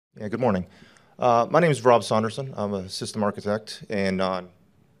Yeah, good morning. My name is Rob Saunderson. I'm a system architect, and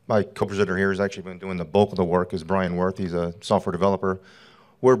my co-presenter here has actually been doing the bulk of the work is Brian Worth. He's a software developer.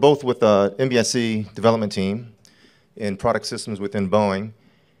 We're both with the MBSE development team in product systems within Boeing,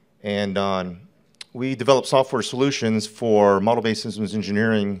 and we develop software solutions for model-based systems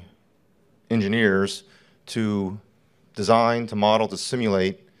engineers to design, to model, to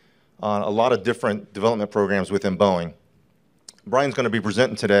simulate a lot of different development programs within Boeing. Brian's going to be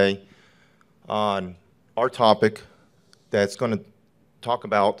presenting today on our topic that's going to talk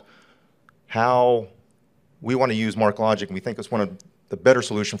about how we want to use MarkLogic, and we think it's one of the better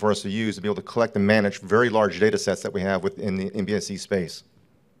solution for us to use to be able to collect and manage very large data sets that we have within the MBSE space.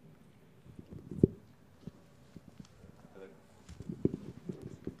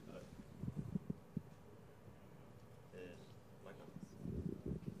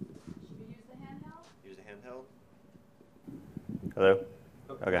 Use the handheld. Hello?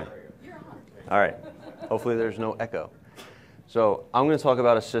 Okay. All right. Hopefully there's no echo. So I'm going to talk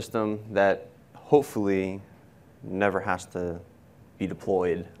about a system that hopefully never has to be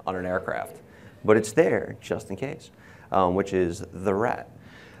deployed on an aircraft, but it's there just in case, which is the rat.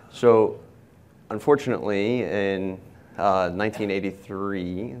 So unfortunately, in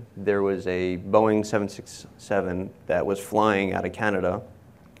 1983, there was a Boeing 767 that was flying out of Canada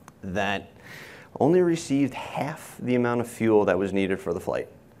that only received half the amount of fuel that was needed for the flight.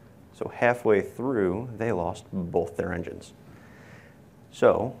 So halfway through, they lost both their engines.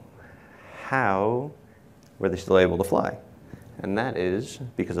 So how were they still able to fly? And that is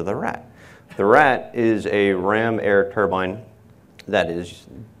because of the rat. The rat is a ram air turbine that is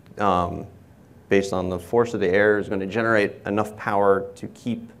based on the force of the air is going to generate enough power to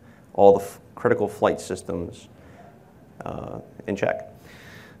keep all the critical flight systems in check.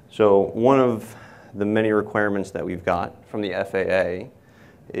 So one of the many requirements that we've got from the FAA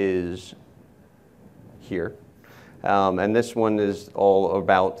is here. And this one is all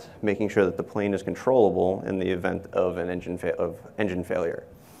about making sure that the plane is controllable in the event of an engine failure.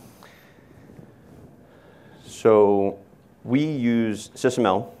 So we use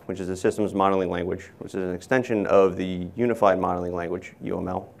SysML, which is the systems modeling language, which is an extension of the unified modeling language,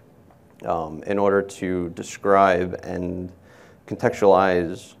 UML, in order to describe and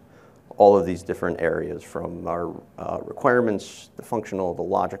contextualize all of these different areas from our requirements, the functional, the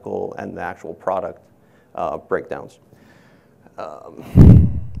logical, and the actual product breakdowns.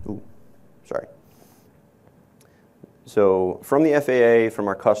 Sorry. So from the FAA, from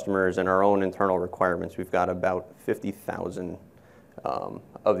our customers, and our own internal requirements, we've got about 50,000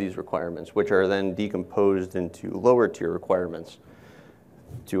 of these requirements, which are then decomposed into lower tier requirements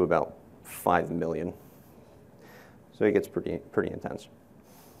to about 5 million. So it gets pretty intense.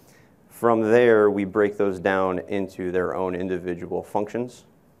 From there, we break those down into their own individual functions,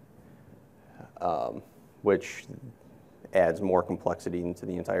 which adds more complexity into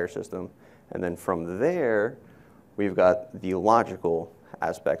the entire system. And then from there, we've got the logical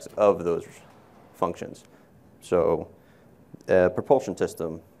aspects of those functions. So a propulsion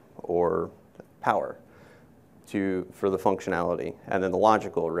system or power for the functionality. And then the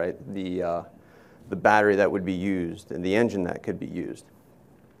logical, right? The battery that would be used and the engine that could be used.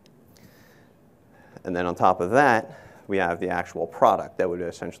 And then on top of that, we have the actual product that would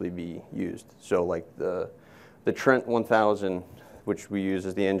essentially be used. So like the Trent 1000, which we use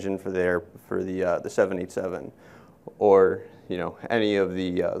as the engine for the 787, or any of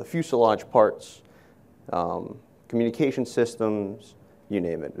the fuselage parts, communication systems, you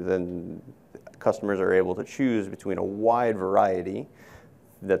name it. Then customers are able to choose between a wide variety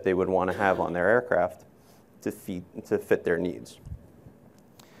that they would want to have on their aircraft to fit their needs.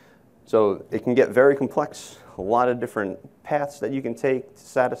 So it can get very complex, a lot of different paths that you can take to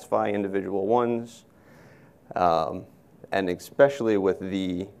satisfy individual ones. And especially with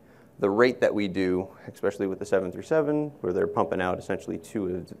the rate that we do, especially with the 737, where they're pumping out essentially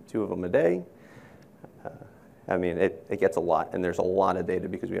two of them a day. I mean, it gets a lot, and there's a lot of data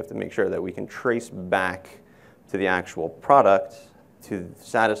because we have to make sure that we can trace back to the actual product to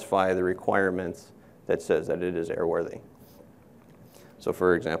satisfy the requirements that says that it is airworthy. So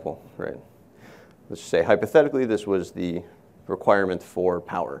for example, right, let's say hypothetically this was the requirement for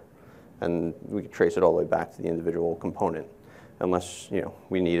power, and we could trace it all the way back to the individual component, unless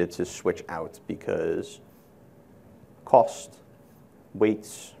we needed to switch out because cost,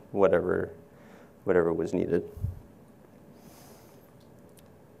 weights, whatever was needed.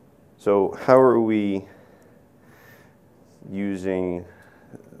 So how are we using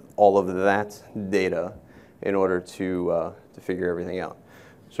all of that data in order to figure everything out?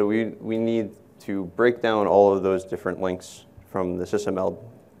 So we need to break down all of those different links from the SysML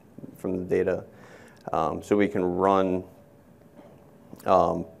from the data. So we can run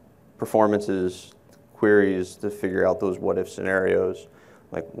performances, queries to figure out those what-if scenarios,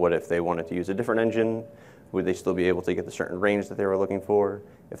 like what if they wanted to use a different engine, would they still be able to get the certain range that they were looking for?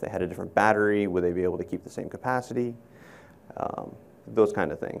 If they had a different battery, would they be able to keep the same capacity? Those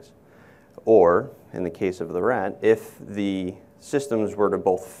kind of things. Or, in the case of the rat, if the systems were to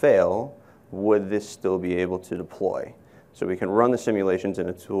both fail, would this still be able to deploy? So we can run the simulations in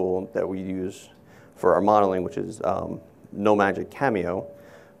a tool that we use for our modeling, which is NoMagic Cameo,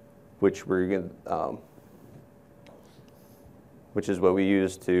 which is what we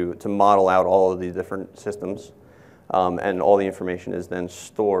use to model out all of these different systems. And all the information is then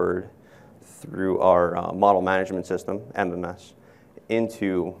stored through our model management system, MMS,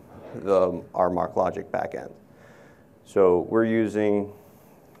 into our MarkLogic backend. So we're using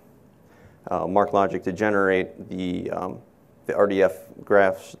MarkLogic to generate the RDF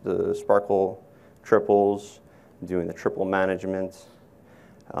graphs, the SPARQL triples, doing the triple management,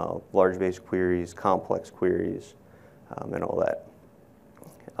 large base queries, complex queries, and all that.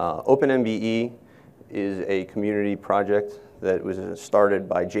 OpenMBEE is a community project that was started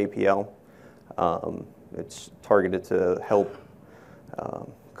by JPL. It's targeted to help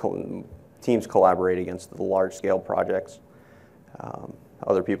teams collaborate against the large-scale projects.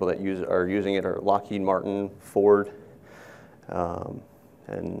 Other people that are using it are Lockheed Martin, Ford,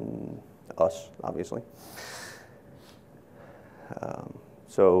 and us, obviously.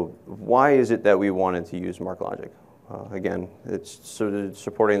 So why is it that we wanted to use MarkLogic? Again, it's sort of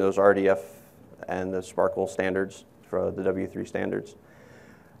supporting those RDF and the SPARQL standards for the W3 standards.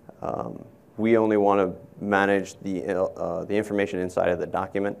 We only want to manage the information inside of the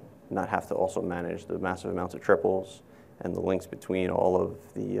document, not have to also manage the massive amounts of triples and the links between all of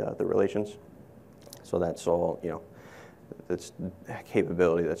the relations. So that's all, that's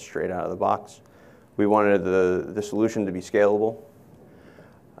capability that's straight out of the box. We wanted the solution to be scalable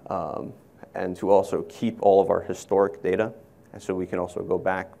and to also keep all of our historic data, and so we can also go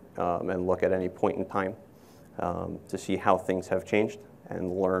back and look at any point in time to see how things have changed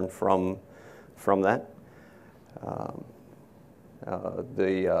and learn from that.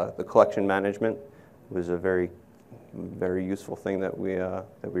 The collection management was a very useful thing that we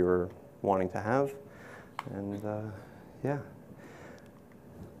were wanting to have, and yeah.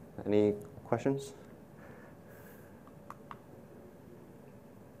 Any questions?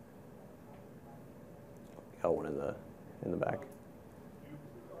 Got one in the back.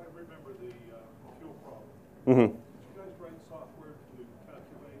 I remember the fuel problem. Mm-hmm. Did you guys write software to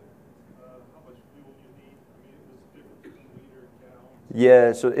calculate how much fuel you need? I mean, it was different between liter and gallon.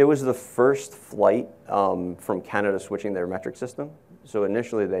 Yeah, so it was the first flight from Canada switching their metric system. So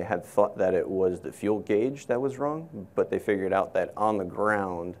initially they had thought that it was the fuel gauge that was wrong, but they figured out that on the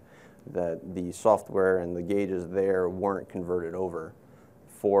ground that the software and the gauges there weren't converted over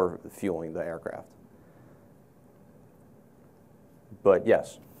for fueling the aircraft. But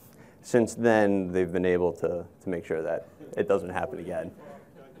yes, since then they've been able to make sure that it doesn't happen again.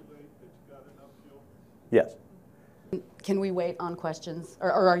 Yes. Can we wait on questions,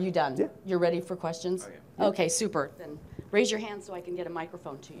 or are you done? Yeah. You're ready for questions? Okay. Okay, super. Then raise your hand so I can get a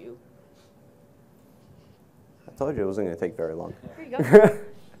microphone to you. I told you it wasn't going to take very long. There you go.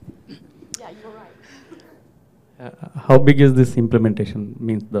 Yeah, you were right. How big is this implementation,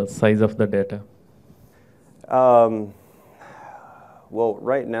 means the size of the data? Well,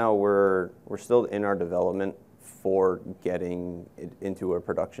 right now we're still in our development for getting it into a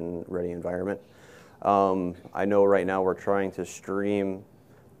production-ready environment. I know right now we're trying to stream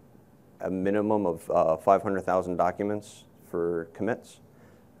a minimum of 500,000 documents for commits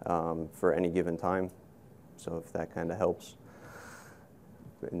for any given time. So if that kind of helps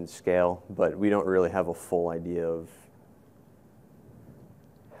in scale, but we don't really have a full idea of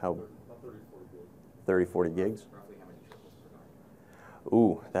how 30, 40 gigs.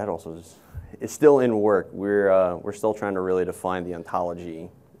 Ooh, that also is still in work. We're still trying to really define the ontology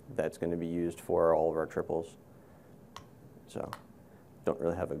that's going to be used for all of our triples. So, don't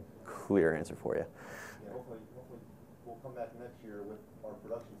really have a clear answer for you. Yeah, hopefully we'll come back next year with our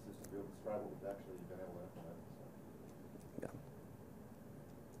production system to be able to describe what we've actually been able to implement.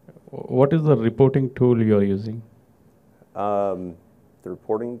 So. Yeah. What is the reporting tool you're using? The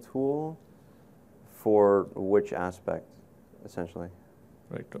reporting tool for which aspect, essentially?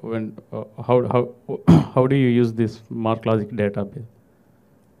 Right. When how do you use this MarkLogic database?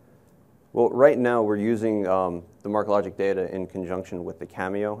 Well, right now we're using the MarkLogic data in conjunction with the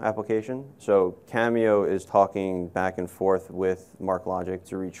Cameo application. So Cameo is talking back and forth with MarkLogic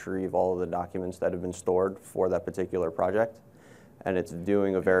to retrieve all of the documents that have been stored for that particular project. and it's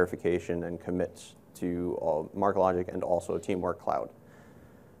doing a verification and commits to MarkLogic and also Teamwork Cloud.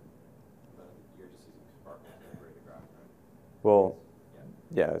 You're just using SPARQL to integrate the graph, right? Well,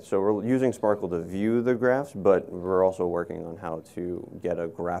 yeah, so we're using SPARQL to view the graphs, but we're also working on how to get a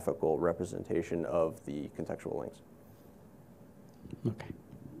graphical representation of the contextual links. Okay.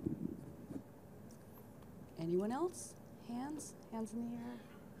 Anyone else? Hands? Hands in the air?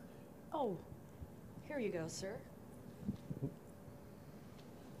 Oh, here you go, sir.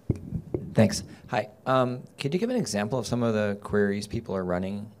 Thanks. Hi. Could you give an example of some of the queries people are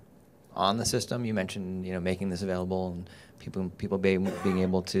running on the system? You mentioned, making this available and people being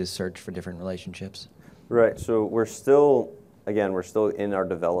able to search for different relationships. Right. So we're still in our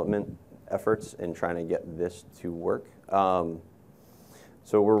development efforts in trying to get this to work.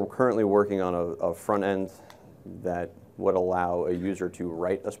 So we're currently working on a front end that would allow a user to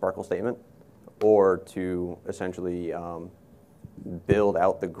write a SPARQL statement or to essentially build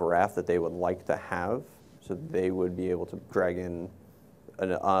out the graph that they would like to have. So they would be able to drag in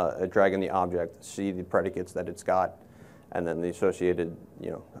the object, see the predicates that it's got, and then the associated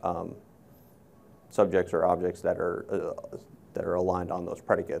subjects or objects that are aligned on those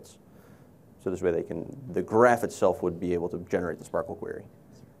predicates. So this way the graph itself would be able to generate the SPARQL query.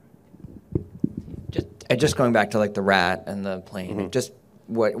 Just going back to like the rat and the plane, Mm-hmm. just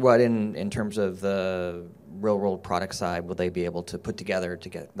what in terms of the real world product side will they be able to put together to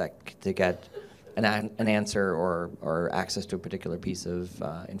get an answer or access to a particular piece of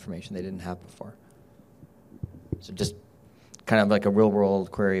information they didn't have before? So just kind of like a real world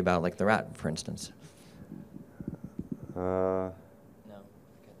query about like the rat, for instance. No,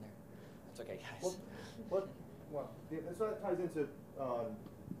 getting there. That's okay, guys. So that ties into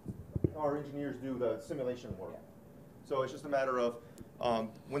our engineers do the simulation work. So it's just a matter of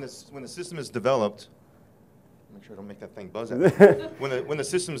when the system is developed. Make sure I don't make that thing buzz at me. when the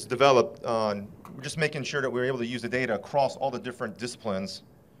system's developed, we're just making sure that we're able to use the data across all the different disciplines,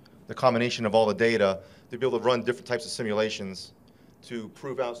 the combination of all the data, to be able to run different types of simulations to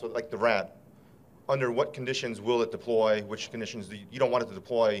prove out, so like the rat, under what conditions will it deploy, which conditions you don't want it to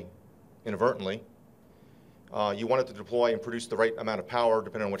deploy inadvertently. You want it to deploy and produce the right amount of power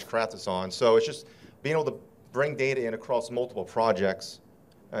depending on which craft it's on. So it's just being able to bring data in across multiple projects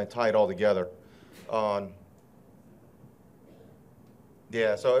and tie it all together.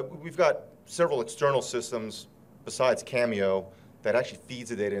 Yeah, so we've got several external systems besides Cameo that actually feeds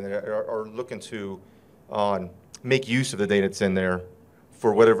the data and are looking to make use of the data that's in there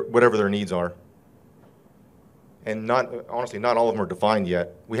for whatever their needs are. And honestly, not all of them are defined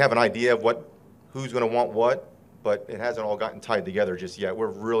yet. We have an idea of who's going to want what, but it hasn't all gotten tied together just yet. We're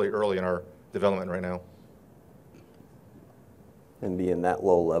really early in our development right now. And being that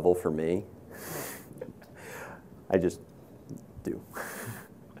low level for me, I just do.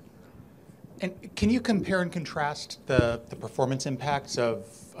 And can you compare and contrast the performance impacts of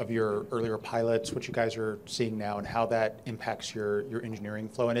your earlier pilots, what you guys are seeing now, and how that impacts your engineering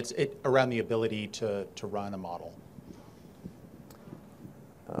flow? And it's around the ability to run a model.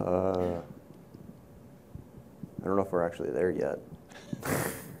 I don't know if we're actually there yet.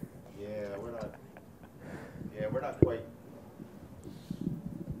 We're not quite.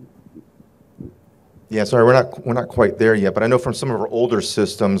 Yeah, sorry, we're not quite there yet. But I know from some of our older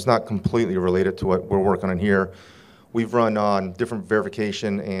systems, not completely related to what we're working on here, we've run on different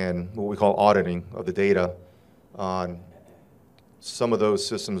verification and what we call auditing of the data. Some of those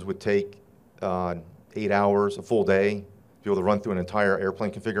systems would take 8 hours, a full day, to be able to run through an entire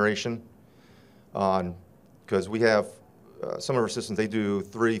airplane configuration. Because we have some of our systems, they do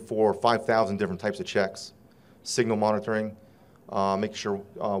 3,000, 4,000, 5,000 different types of checks, signal monitoring, making sure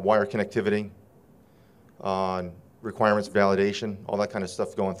wire connectivity, requirements validation, all that kind of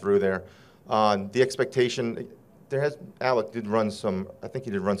stuff going through there. The expectation, Alec did run some, I think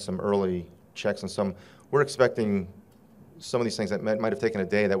he did run some early checks on some. We're expecting some of these things that might have taken a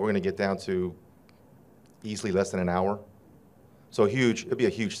day that we're going to get down to easily less than an hour. So it'd be a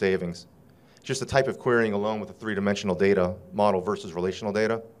huge savings. Just the type of querying alone with a three-dimensional data model versus relational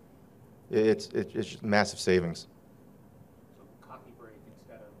data, it's just massive savings. So coffee break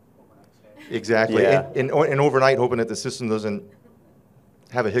instead of overnight stay. Exactly. Yeah. And overnight, hoping that the system doesn't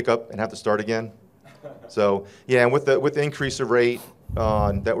have a hiccup and have to start again. So yeah, and with the increase of rate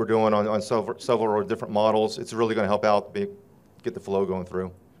that we're doing on several different models, it's really going to help out get the flow going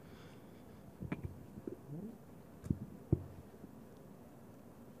through.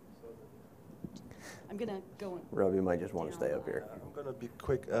 I'm going to go in. Rob, you might just want to stay up here. I'm going to be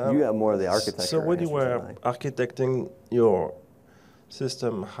quick. You got more of the architecture. So when you were answers than I. architecting your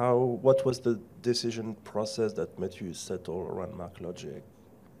system, what was the decision process that made you settle around MarkLogic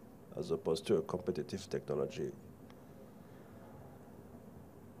as opposed to a competitive technology?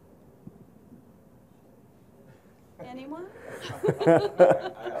 Anyone? I actually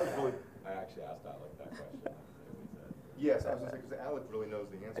asked Alec that question. Yes, I was going to say, because Alec really knows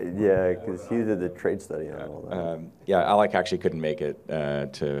the answer. Yeah, because he did the trade study on all that. Yeah, Alec actually couldn't make it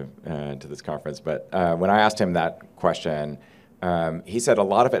to this conference, but when I asked him that question, he said a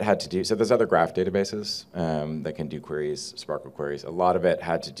lot of it had to do, so there's other graph databases that can do queries, SPARQL queries. A lot of it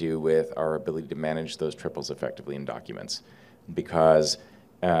had to do with our ability to manage those triples effectively in documents, because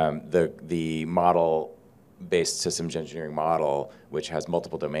the model-based systems engineering model, which has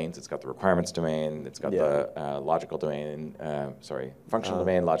multiple domains. It's got the requirements domain, it's got the logical domain, functional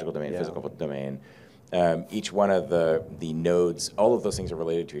domain, logical domain, physical domain. Each one of the nodes, all of those things are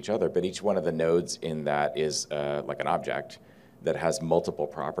related to each other, but each one of the nodes in that is like an object that has multiple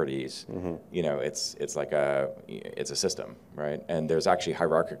properties. You know, it's a system, right? And there's actually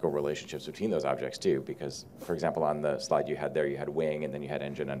hierarchical relationships between those objects too, because, for example, on the slide you had there, you had wing, and then you had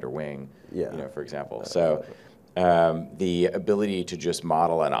engine under wing, you know, for example. So the ability to just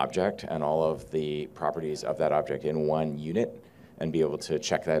model an object and all of the properties of that object in one unit and be able to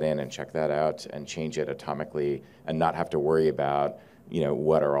check that in and check that out and change it atomically and not have to worry about, you know,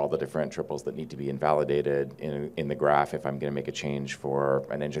 what are all the different triples that need to be invalidated in the graph if I'm going to make a change for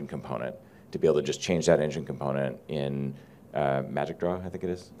an engine component, to be able to just change that engine component in Magic Draw, I think it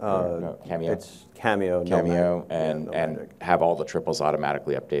is? No, Cameo? It's Cameo. Cameo, and have all the triples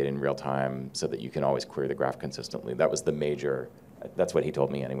automatically update in real time so that you can always query the graph consistently. That was the major, that's what he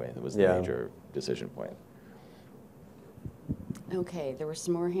told me anyway, that was the major decision point. Okay, there were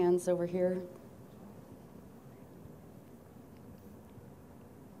some more hands over here.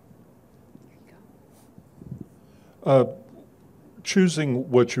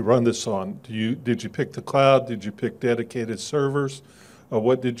 Choosing what you run this on, did you pick the cloud? Did you pick dedicated servers?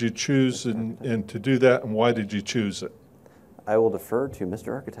 What did you choose, and to do that, and why did you choose it? I will defer to Mr.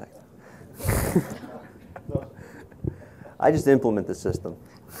 Architect. I just implement the system.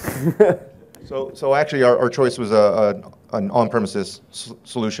 So actually, our choice was an on-premises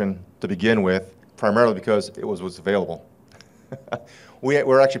solution to begin with, primarily because it was available.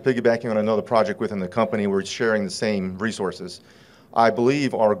 We're actually piggybacking on another project within the company. We're sharing the same resources. I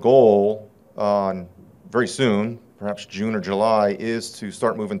believe our goal very soon, perhaps June or July, is to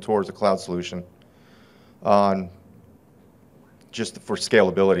start moving towards a cloud solution, just for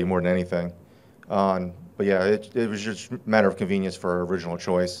scalability more than anything. But yeah, it was just a matter of convenience for our original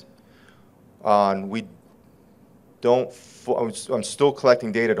choice. We don't. I'm still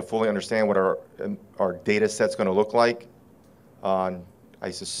collecting data to fully understand what our data set's going to look like. I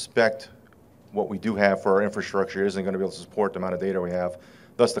suspect what we do have for our infrastructure isn't going to be able to support the amount of data we have.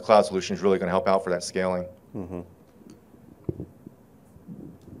 Thus, the cloud solution is really going to help out for that scaling.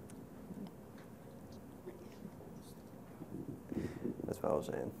 That's what I was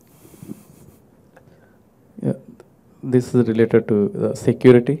saying. Yeah, this is related to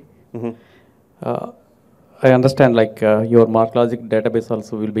security. I understand, like your MarkLogic database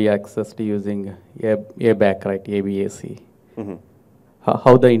also will be accessed using ABAC, right? ABAC.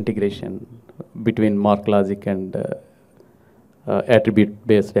 How the integration between MarkLogic and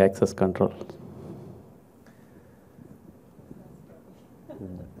attribute-based access control?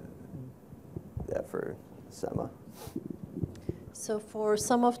 Yeah, for Sema. So for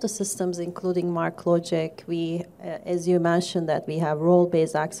some of the systems, including MarkLogic, we, as you mentioned, that we have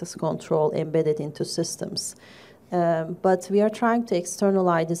role-based access control embedded into systems. But we are trying to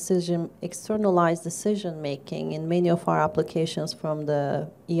externalize decision-making in many of our applications from the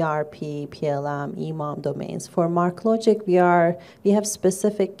ERP, PLM, EMOM domains. For MarkLogic, we have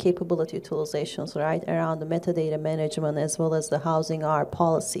specific capability utilizations, right, around the metadata management as well as the housing R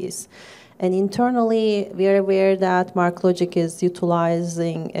policies. And internally, we are aware that MarkLogic is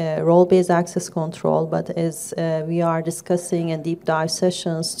utilizing role-based access control, but as we are discussing in deep dive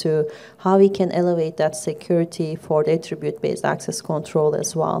sessions to how we can elevate that security for the attribute-based access control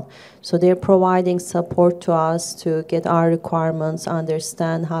as well. So they're providing support to us to get our requirements,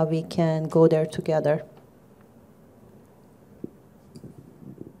 understand how we can go there together.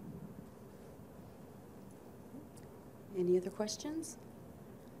 Any other questions?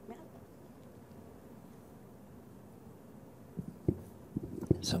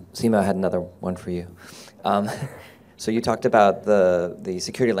 So Seema had another one for you. So you talked about the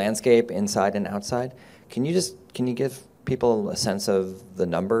security landscape inside and outside. Can you give people a sense of the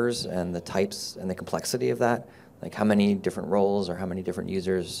numbers and the types and the complexity of that? Like how many different roles or how many different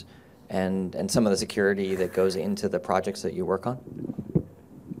users and some of the security that goes into the projects that you work on?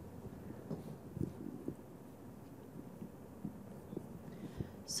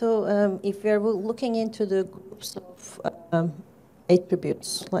 So if we're looking into the groups of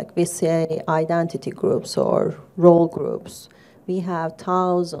attributes, like we say identity groups or role groups, we have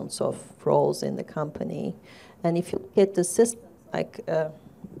thousands of roles in the company. And if you look at the system, like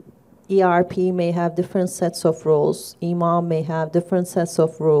ERP may have different sets of roles, EMAM may have different sets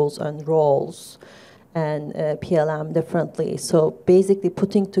of rules and roles, and PLM differently. So basically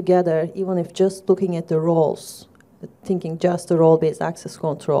putting together, even if just looking at the roles, thinking just the role-based access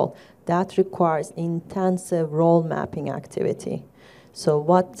control, that requires intensive role mapping activity. So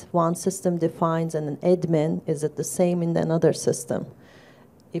what one system defines in an admin, is it the same in another system?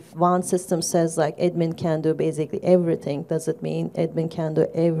 If one system says like admin can do basically everything, does it mean admin can do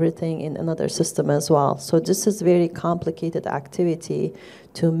everything in another system as well? So this is very complicated activity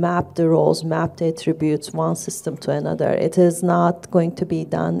to map the roles, map the attributes one system to another. It is not going to be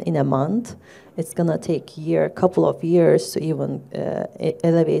done in a month. It's going to take a couple of years to even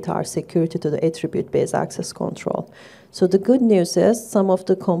elevate our security to the attribute-based access control. So the good news is some of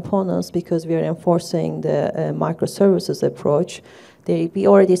the components, because we are enforcing the microservices approach, we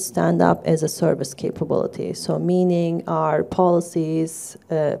already stand up as a service capability. So meaning our policies,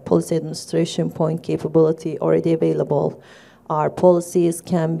 policy administration point capability already available. Our policies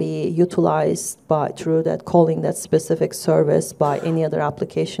can be utilized through that calling that specific service by any other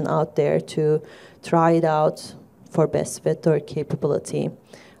application out there to try it out for best fit or capability.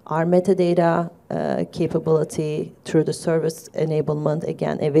 Our metadata capability through the service enablement,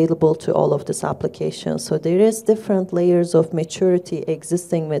 again, available to all of these applications. So there is different layers of maturity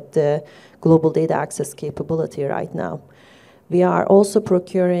existing with the global data access capability right now. We are also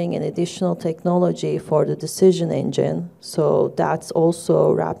procuring an additional technology for the decision engine. So that's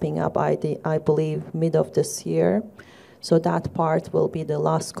also wrapping up, I believe, mid of this year. So that part will be the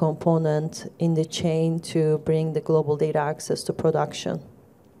last component in the chain to bring the global data access to production.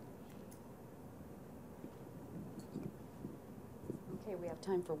 Okay, we have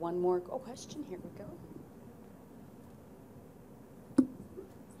time for one more question. Here we go.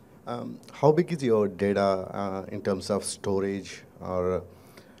 How big is your data in terms of storage or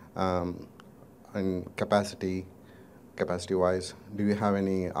and capacity-wise? Do you have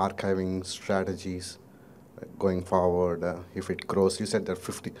any archiving strategies going forward if it grows? You said that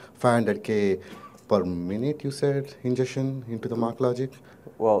 500K per minute, you said, ingestion into the MarkLogic?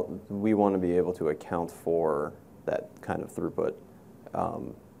 Well, we want to be able to account for that kind of throughput.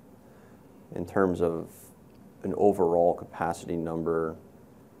 In terms of an overall capacity number,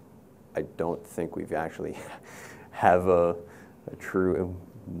 I don't think we've actually have a true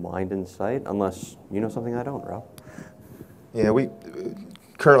mind in sight, unless you know something I don't, Rob. Yeah, we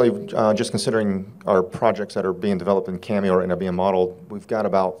currently, just considering our projects that are being developed in Cameo right now being modeled, we've got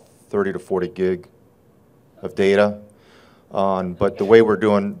about 30 to 40 gig of data. But the way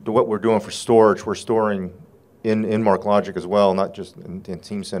what we're doing for storage, we're storing in MarkLogic as well, not just in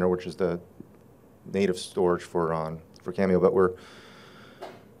Team Center, which is the native storage for Cameo, but we're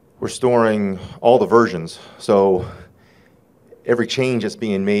storing all the versions. So every change that's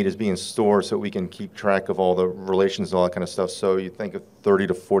being made is being stored so we can keep track of all the relations and all that kind of stuff. So you think of 30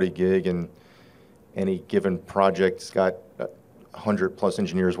 to 40 gig, and any given project's got 100 plus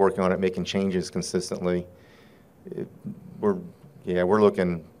engineers working on it, making changes consistently. We're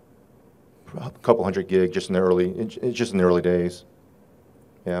looking a couple hundred gig just in the early days.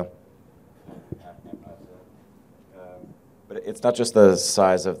 Yeah. But it's not just the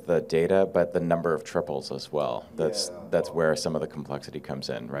size of the data, but the number of triples as well. That's where some of the complexity comes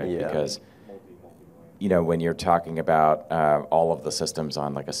in, right? Yeah. Because when you're talking about all of the systems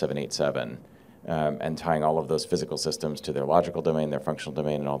on like a 787 and tying all of those physical systems to their logical domain, their functional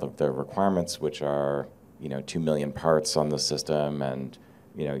domain, and all of their requirements, which are 2 million parts on the system, and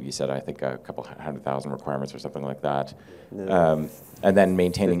you said I think a couple 100,000 requirements or something like that, and then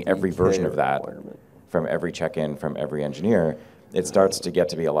maintaining every version of that. From every check-in, from every engineer, it starts to get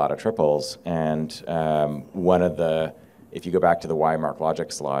to be a lot of triples. And if you go back to the why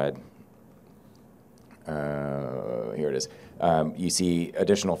MarkLogic slide, here it is, you see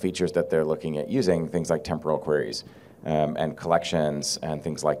additional features that they're looking at using, things like temporal queries and collections and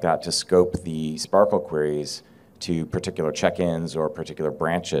things like that to scope the SPARQL queries to particular check-ins or particular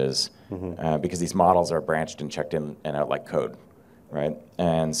branches, because these models are branched and checked in and out like code. Right,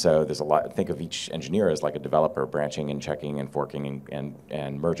 and so there's a lot. Think of each engineer as like a developer, branching and checking and forking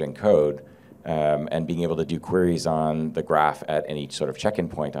and merging code, and being able to do queries on the graph at any sort of check-in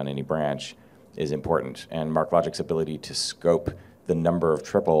point on any branch is important. And MarkLogic's ability to scope the number of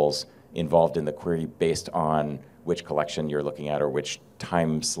triples involved in the query based on which collection you're looking at or which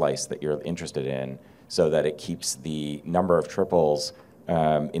time slice that you're interested in, so that it keeps the number of triples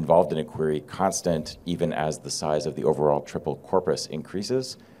involved in a query constant even as the size of the overall triple corpus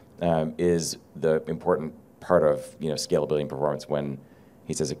increases, is the important part of scalability and performance. When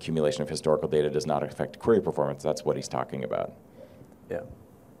he says accumulation of historical data does not affect query performance, that's what he's talking about. Yeah.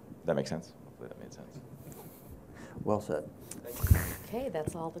 That makes sense? Hopefully that made sense. Well said. Okay,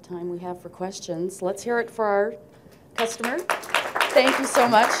 that's all the time we have for questions. Let's hear it for our customer. Thank you so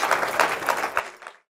much.